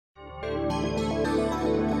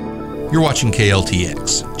You're watching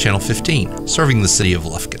KLTX, Channel 15, serving the city of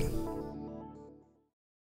Lufkin.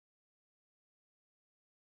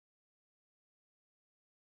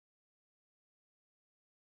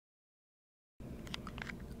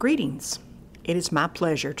 Greetings. It is my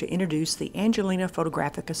pleasure to introduce the Angelina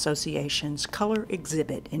Photographic Association's color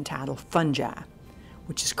exhibit entitled Fungi,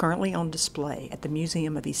 which is currently on display at the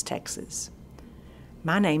Museum of East Texas.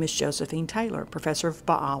 My name is Josephine Taylor, Professor of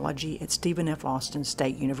Biology at Stephen F. Austin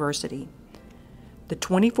State University. The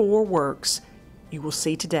 24 works you will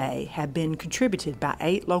see today have been contributed by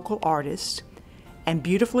 8 local artists and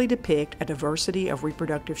beautifully depict a diversity of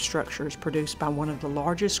reproductive structures produced by one of the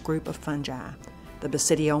largest group of fungi, the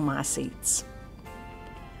basidiomycetes.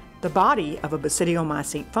 The body of a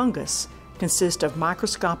basidiomycete fungus consists of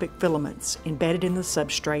microscopic filaments embedded in the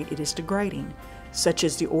substrate it is degrading, such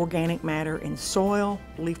as the organic matter in soil,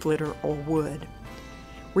 leaf litter, or wood.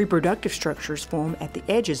 Reproductive structures form at the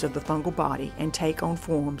edges of the fungal body and take on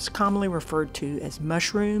forms commonly referred to as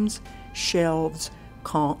mushrooms, shelves,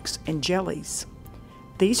 conchs, and jellies.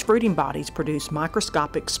 These fruiting bodies produce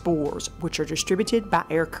microscopic spores, which are distributed by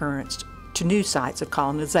air currents to new sites of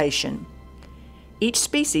colonization. Each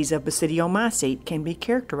species of basidiomycete can be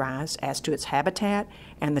characterized as to its habitat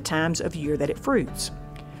and the times of year that it fruits.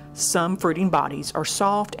 Some fruiting bodies are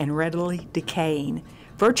soft and readily decaying,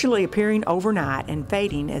 virtually appearing overnight and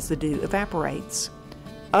fading as the dew evaporates.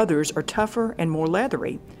 Others are tougher and more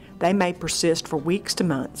leathery. They may persist for weeks to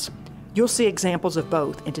months. You'll see examples of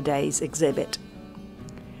both in today's exhibit.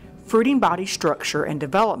 Fruiting body structure and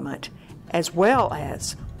development, as well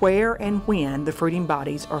as where and when the fruiting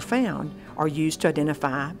bodies are found, are used to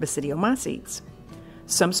identify basidiomycetes.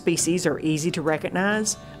 Some species are easy to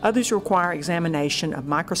recognize, others require examination of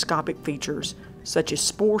microscopic features such as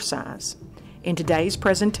spore size. In today's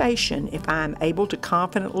presentation, if I am able to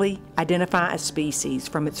confidently identify a species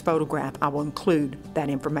from its photograph, I will include that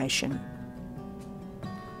information.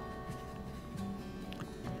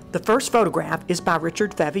 The first photograph is by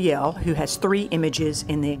Richard Faviel, who has 3 images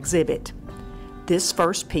in the exhibit. This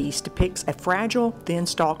first piece depicts a fragile,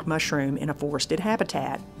 thin-stalked mushroom in a forested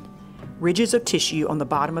habitat. Ridges of tissue on the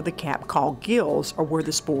bottom of the cap called gills are where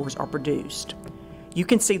the spores are produced. You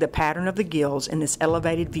can see the pattern of the gills in this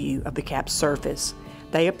elevated view of the cap's surface.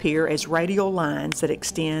 They appear as radial lines that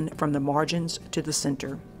extend from the margins to the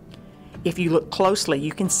center. If you look closely,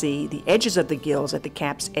 you can see the edges of the gills at the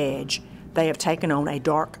cap's edge. They have taken on a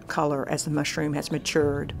dark color as the mushroom has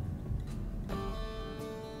matured.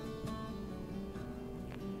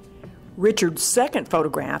 Richard's second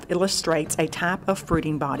photograph illustrates a type of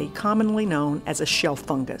fruiting body commonly known as a shelf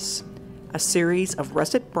fungus. A series of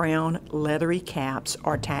russet brown, leathery caps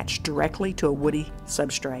are attached directly to a woody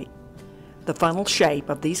substrate. The funnel shape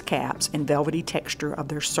of these caps and velvety texture of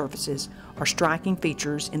their surfaces are striking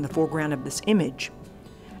features in the foreground of this image.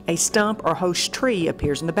 A stump or host tree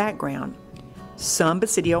appears in the background. Some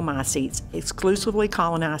basidiomycetes exclusively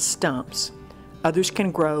colonize stumps. Others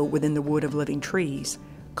can grow within the wood of living trees,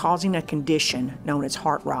 causing a condition known as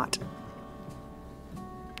heart rot.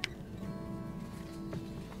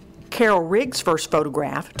 Carol Riggs' first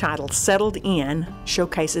photograph, titled Settled In,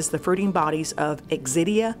 showcases the fruiting bodies of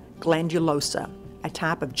Exidia glandulosa, a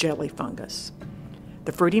type of jelly fungus.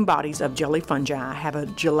 The fruiting bodies of jelly fungi have a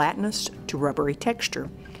gelatinous to rubbery texture.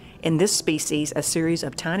 In this species, a series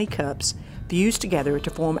of tiny cups fuse together to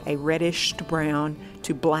form a reddish to brown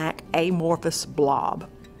to black amorphous blob.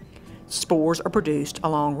 Spores are produced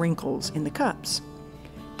along wrinkles in the cups.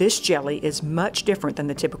 This jelly is much different than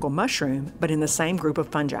the typical mushroom, but in the same group of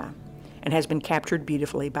fungi, and has been captured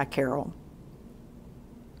beautifully by Carol.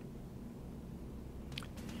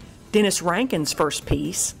 Dennis Rankin's first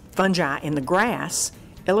piece, Fungi in the Grass,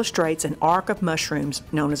 illustrates an arc of mushrooms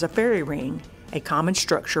known as a fairy ring, a common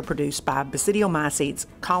structure produced by basidiomycetes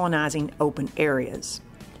colonizing open areas.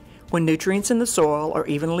 When nutrients in the soil are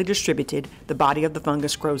evenly distributed, the body of the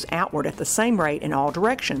fungus grows outward at the same rate in all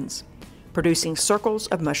directions, producing circles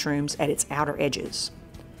of mushrooms at its outer edges.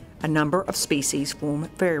 A number of species form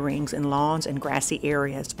fairy rings in lawns and grassy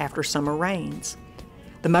areas after summer rains.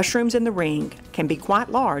 The mushrooms in the ring can be quite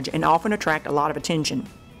large and often attract a lot of attention.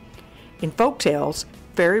 In folktales,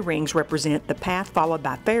 fairy rings represent the path followed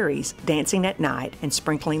by fairies dancing at night and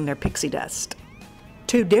sprinkling their pixie dust.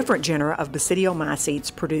 2 different genera of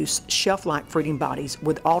basidiomycetes produce shelf-like fruiting bodies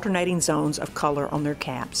with alternating zones of color on their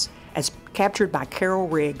caps, as captured by Carol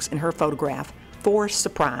Riggs in her photograph, Forest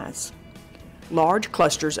Surprise. Large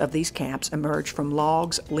clusters of these caps emerge from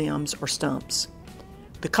logs, limbs, or stumps.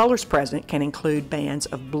 The colors present can include bands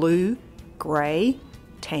of blue, gray,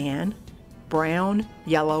 tan, brown,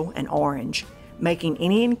 yellow, and orange, making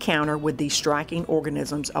any encounter with these striking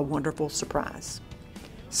organisms a wonderful surprise.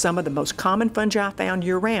 Some of the most common fungi found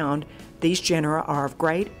year-round, these genera are of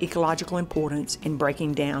great ecological importance in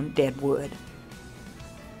breaking down dead wood.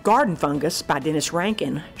 Garden Fungus by Dennis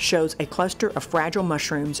Rankin shows a cluster of fragile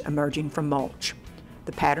mushrooms emerging from mulch.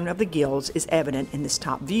 The pattern of the gills is evident in this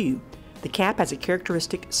top view. The cap has a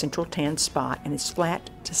characteristic central tan spot and is flat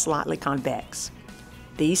to slightly convex.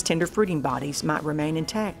 These tender fruiting bodies might remain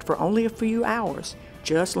intact for only a few hours,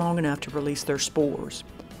 just long enough to release their spores.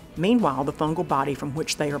 Meanwhile, the fungal body from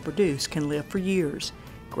which they are produced can live for years,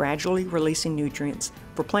 gradually releasing nutrients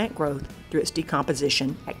for plant growth through its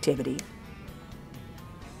decomposition activity.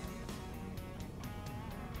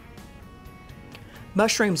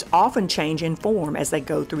 Mushrooms often change in form as they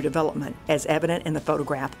go through development, as evident in the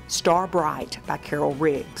photograph Star Bright by Carol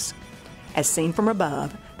Riggs. As seen from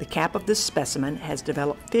above, the cap of this specimen has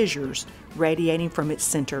developed fissures radiating from its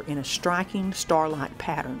center in a striking star-like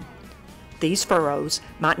pattern. These furrows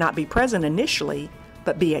might not be present initially,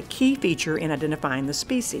 but be a key feature in identifying the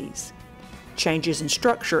species. Changes in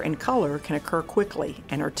structure and color can occur quickly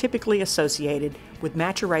and are typically associated with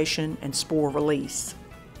maturation and spore release.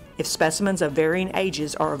 If specimens of varying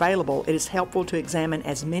ages are available, it is helpful to examine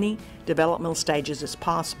as many developmental stages as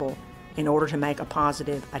possible in order to make a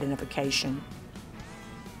positive identification.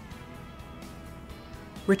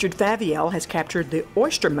 Richard Faviel has captured the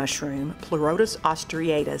oyster mushroom Pleurotus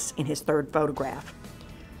austriatus in his third photograph.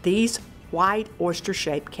 These white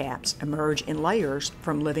oyster-shaped caps emerge in layers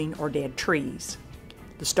from living or dead trees.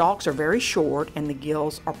 The stalks are very short and the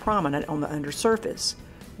gills are prominent on the undersurface,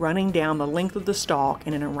 running down the length of the stalk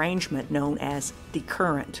in an arrangement known as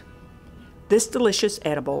decurrent. This delicious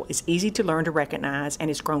edible is easy to learn to recognize and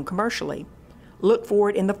is grown commercially. Look for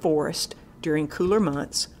it in the forest during cooler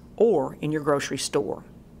months or in your grocery store.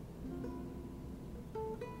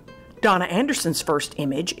 Donna Anderson's first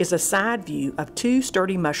image is a side view of two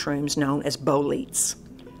sturdy mushrooms known as boletes.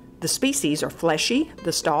 The species are fleshy,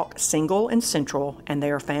 the stalk single and central, and they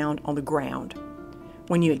are found on the ground.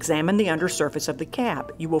 When you examine the undersurface of the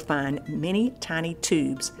cap, you will find many tiny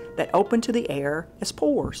tubes that open to the air as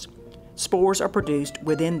pores. Spores are produced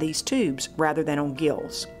within these tubes rather than on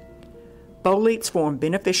gills. Boletes form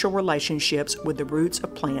beneficial relationships with the roots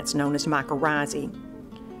of plants known as mycorrhizae.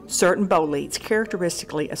 Certain boletes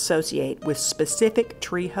characteristically associate with specific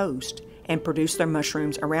tree hosts and produce their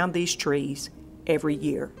mushrooms around these trees every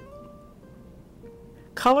year.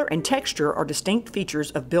 Color and texture are distinct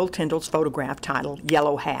features of Bill Tyndall's photograph titled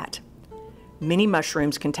Yellow Hat. Many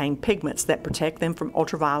mushrooms contain pigments that protect them from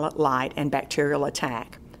ultraviolet light and bacterial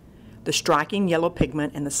attack. The striking yellow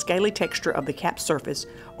pigment and the scaly texture of the cap surface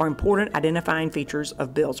are important identifying features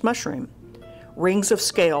of Bill's mushroom. Rings of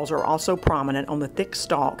scales are also prominent on the thick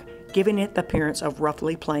stalk, giving it the appearance of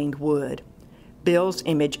roughly planed wood. Bill's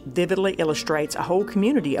image vividly illustrates a whole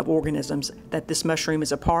community of organisms that this mushroom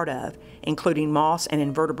is a part of, including moss and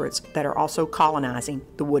invertebrates that are also colonizing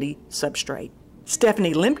the woody substrate.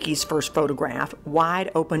 Stephanie Lemke's first photograph, Wide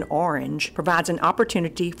Open Orange, provides an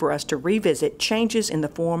opportunity for us to revisit changes in the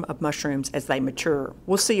form of mushrooms as they mature.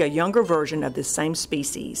 We'll see a younger version of this same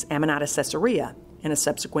species, Amanita caesarea, in a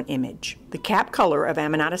subsequent image. The cap color of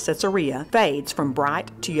Amanita caesarea fades from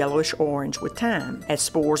bright to yellowish orange with time. As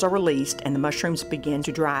spores are released and the mushrooms begin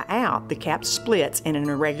to dry out, the cap splits in an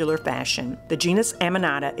irregular fashion. The genus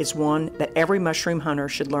Amanita is one that every mushroom hunter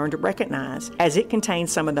should learn to recognize, as it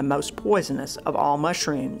contains some of the most poisonous of all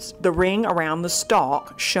mushrooms. The ring around the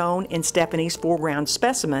stalk, shown in Stephanie's foreground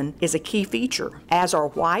specimen, is a key feature, as are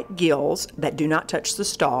white gills that do not touch the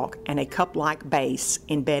stalk and a cup-like base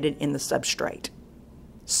embedded in the substrate.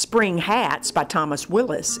 Spring Hats by Thomas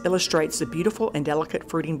Willis illustrates the beautiful and delicate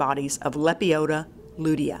fruiting bodies of Lepiota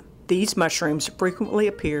lutea. These mushrooms frequently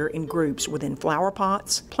appear in groups within flower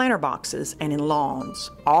pots, planter boxes, and in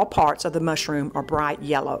lawns. All parts of the mushroom are bright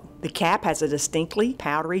yellow. The cap has a distinctly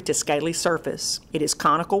powdery to scaly surface. It is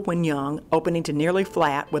conical when young, opening to nearly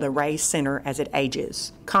flat with a raised center as it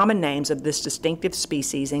ages. Common names of this distinctive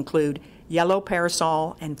species include yellow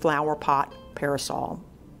parasol and flower pot parasol.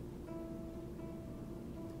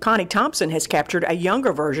 Connie Thompson has captured a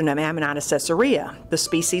younger version of Amanita caesarea, the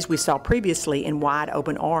species we saw previously in Wide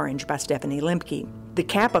Open Orange by Stephanie Lemke. The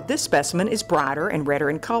cap of this specimen is brighter and redder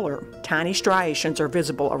in color. Tiny striations are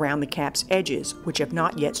visible around the cap's edges, which have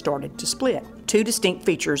not yet started to split. Two distinct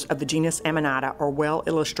features of the genus Amanita are well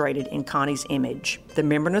illustrated in Connie's image: the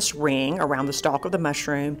membranous ring around the stalk of the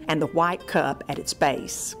mushroom and the white cup at its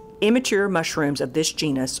base. Immature mushrooms of this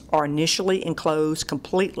genus are initially enclosed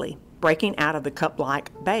completely breaking out of the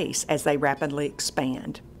cup-like base as they rapidly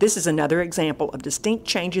expand. This is another example of distinct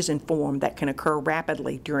changes in form that can occur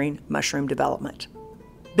rapidly during mushroom development.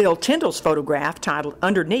 Bill Tyndall's photograph, titled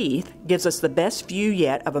Underneath, gives us the best view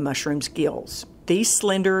yet of a mushroom's gills. These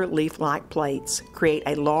slender leaf-like plates create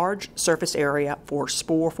a large surface area for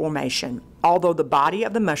spore formation. Although the body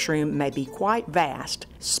of the mushroom may be quite vast,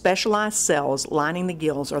 specialized cells lining the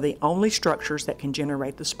gills are the only structures that can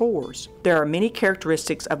generate the spores. There are many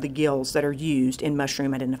characteristics of the gills that are used in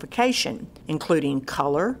mushroom identification, including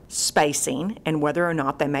color, spacing, and whether or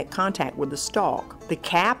not they make contact with the stalk. The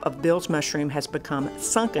cap of Bill's mushroom has become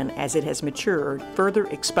sunken as it has matured, further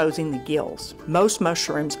exposing the gills. Most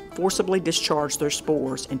mushrooms forcibly discharge their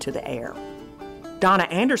spores into the air. Donna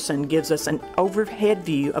Anderson gives us an overhead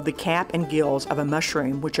view of the cap and gills of a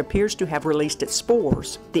mushroom which appears to have released its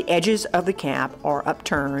spores. The edges of the cap are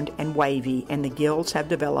upturned and wavy, and the gills have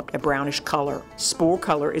developed a brownish color. Spore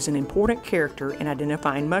color is an important character in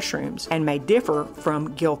identifying mushrooms and may differ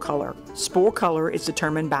from gill color. Spore color is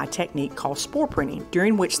determined by a technique called spore printing,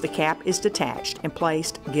 during which the cap is detached and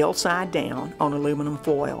placed gill side down on aluminum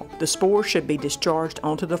foil. The spores should be discharged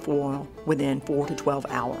onto the foil within 4 to 12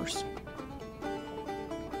 hours.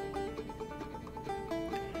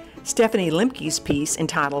 Stephanie Lemke's piece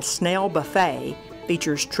entitled Snail Buffet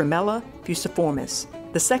features Tremella fusiformis,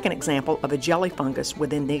 the second example of a jelly fungus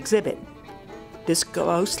within the exhibit. This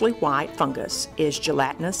ghostly white fungus is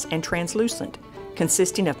gelatinous and translucent,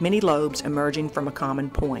 consisting of many lobes emerging from a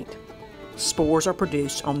common point. Spores are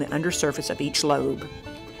produced on the undersurface of each lobe.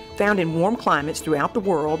 Found in warm climates throughout the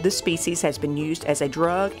world, this species has been used as a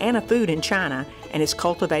drug and a food in China and is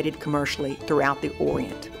cultivated commercially throughout the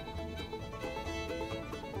Orient.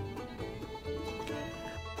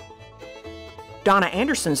 Donna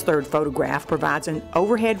Anderson's third photograph provides an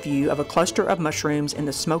overhead view of a cluster of mushrooms in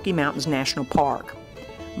the Smoky Mountains National Park.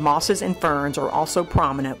 Mosses and ferns are also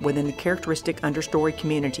prominent within the characteristic understory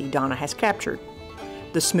community Donna has captured.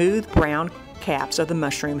 The smooth brown caps of the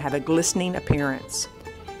mushroom have a glistening appearance.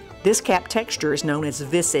 This cap texture is known as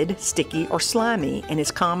viscid, sticky, or slimy and is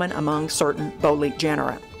common among certain bolete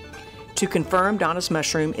genera. To confirm Donna's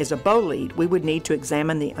mushroom is a bolete, we would need to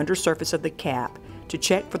examine the undersurface of the cap to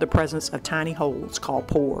check for the presence of tiny holes called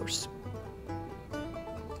pores.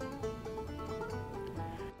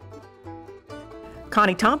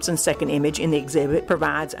 Connie Thompson's second image in the exhibit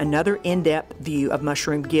provides another in-depth view of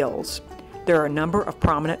mushroom gills. There are a number of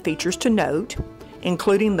prominent features to note,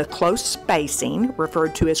 including the close spacing,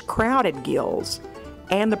 referred to as crowded gills,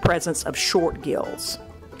 and the presence of short gills.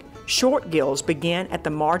 Short gills begin at the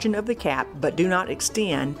margin of the cap but do not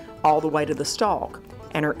extend all the way to the stalk,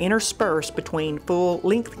 and are interspersed between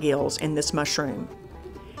full-length gills in this mushroom.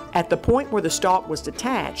 At the point where the stalk was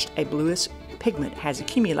detached, a bluish pigment has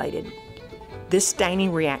accumulated. This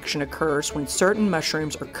staining reaction occurs when certain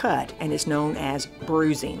mushrooms are cut and is known as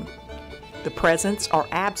bruising. The presence or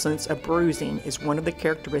absence of bruising is one of the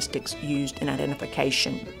characteristics used in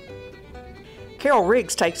identification. Carol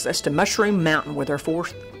Riggs takes us to Mushroom Mountain with her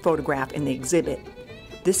fourth photograph in the exhibit.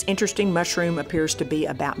 This interesting mushroom appears to be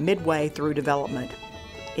about midway through development.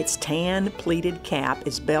 Its tan, pleated cap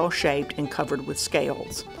is bell-shaped and covered with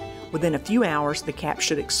scales. Within a few hours, the cap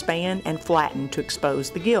should expand and flatten to expose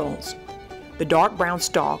the gills. The dark brown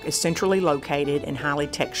stalk is centrally located and highly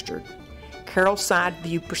textured. Carol's side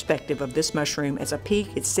view perspective of this mushroom as a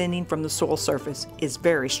peak ascending from the soil surface is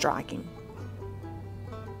very striking.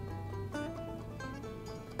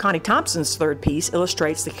 Connie Thompson's third piece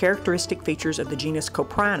illustrates the characteristic features of the genus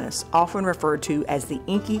Coprinus, often referred to as the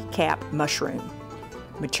inky cap mushroom.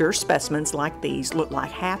 Mature specimens like these look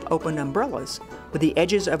like half-opened umbrellas, with the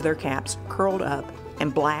edges of their caps curled up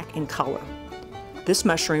and black in color. This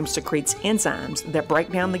mushroom secretes enzymes that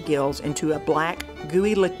break down the gills into a black,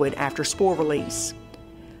 gooey liquid after spore release.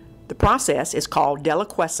 The process is called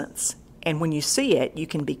deliquescence, and when you see it, you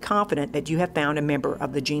can be confident that you have found a member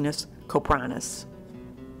of the genus Coprinus.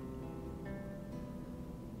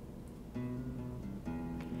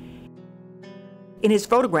 In his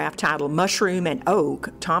photograph titled Mushroom and Oak,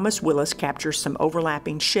 Thomas Willis captures some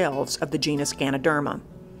overlapping shelves of the genus Ganoderma.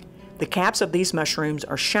 The caps of these mushrooms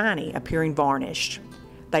are shiny, appearing varnished.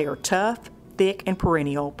 They are tough, thick, and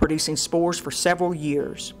perennial, producing spores for several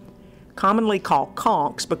years. Commonly called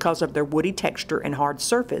conchs because of their woody texture and hard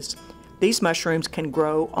surface, these mushrooms can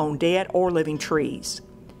grow on dead or living trees.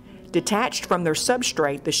 Detached from their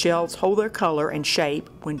substrate, the shells hold their color and shape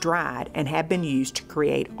when dried and have been used to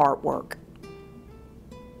create artwork.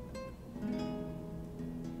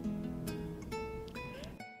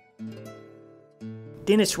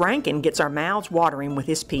 Dennis Rankin gets our mouths watering with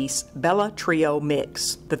his piece, Bella Trio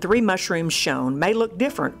Mix. The 3 mushrooms shown may look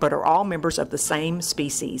different, but are all members of the same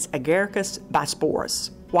species, Agaricus bisporus.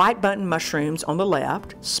 White button mushrooms on the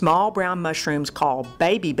left, small brown mushrooms called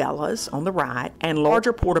baby bellas on the right, and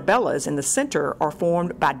larger portobellas in the center are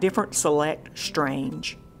formed by different select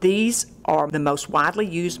strains. These are the most widely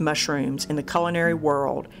used mushrooms in the culinary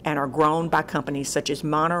world and are grown by companies such as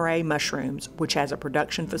Monterey Mushrooms, which has a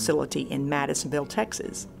production facility in Madisonville,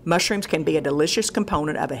 Texas. Mushrooms can be a delicious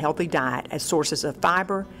component of a healthy diet as sources of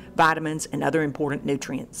fiber, vitamins, and other important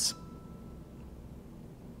nutrients.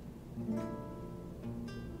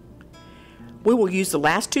 We will use the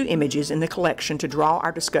last 2 images in the collection to draw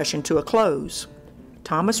our discussion to a close.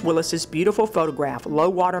 Thomas Willis's beautiful photograph, Low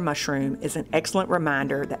Water Mushroom, is an excellent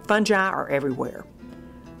reminder that fungi are everywhere.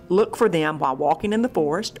 Look for them while walking in the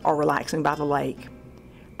forest or relaxing by the lake.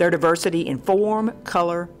 Their diversity in form,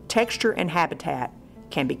 color, texture, and habitat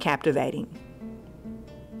can be captivating.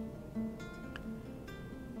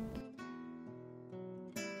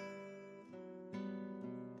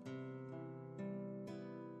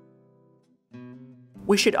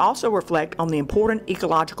 We should also reflect on the important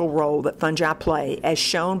ecological role that fungi play, as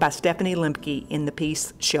shown by Stephanie Lemke in the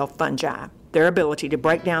piece Shelf Fungi. Their ability to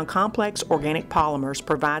break down complex organic polymers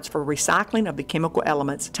provides for recycling of the chemical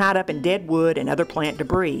elements tied up in dead wood and other plant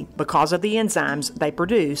debris. Because of the enzymes they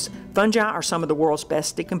produce, fungi are some of the world's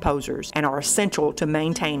best decomposers and are essential to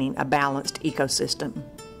maintaining a balanced ecosystem.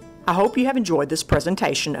 I hope you have enjoyed this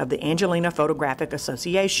presentation of the Angelina Photographic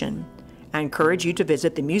Association. I encourage you to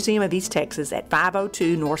visit the Museum of East Texas at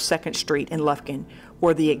 502 North 2nd Street in Lufkin,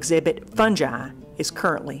 where the exhibit Fungi is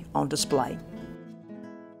currently on display.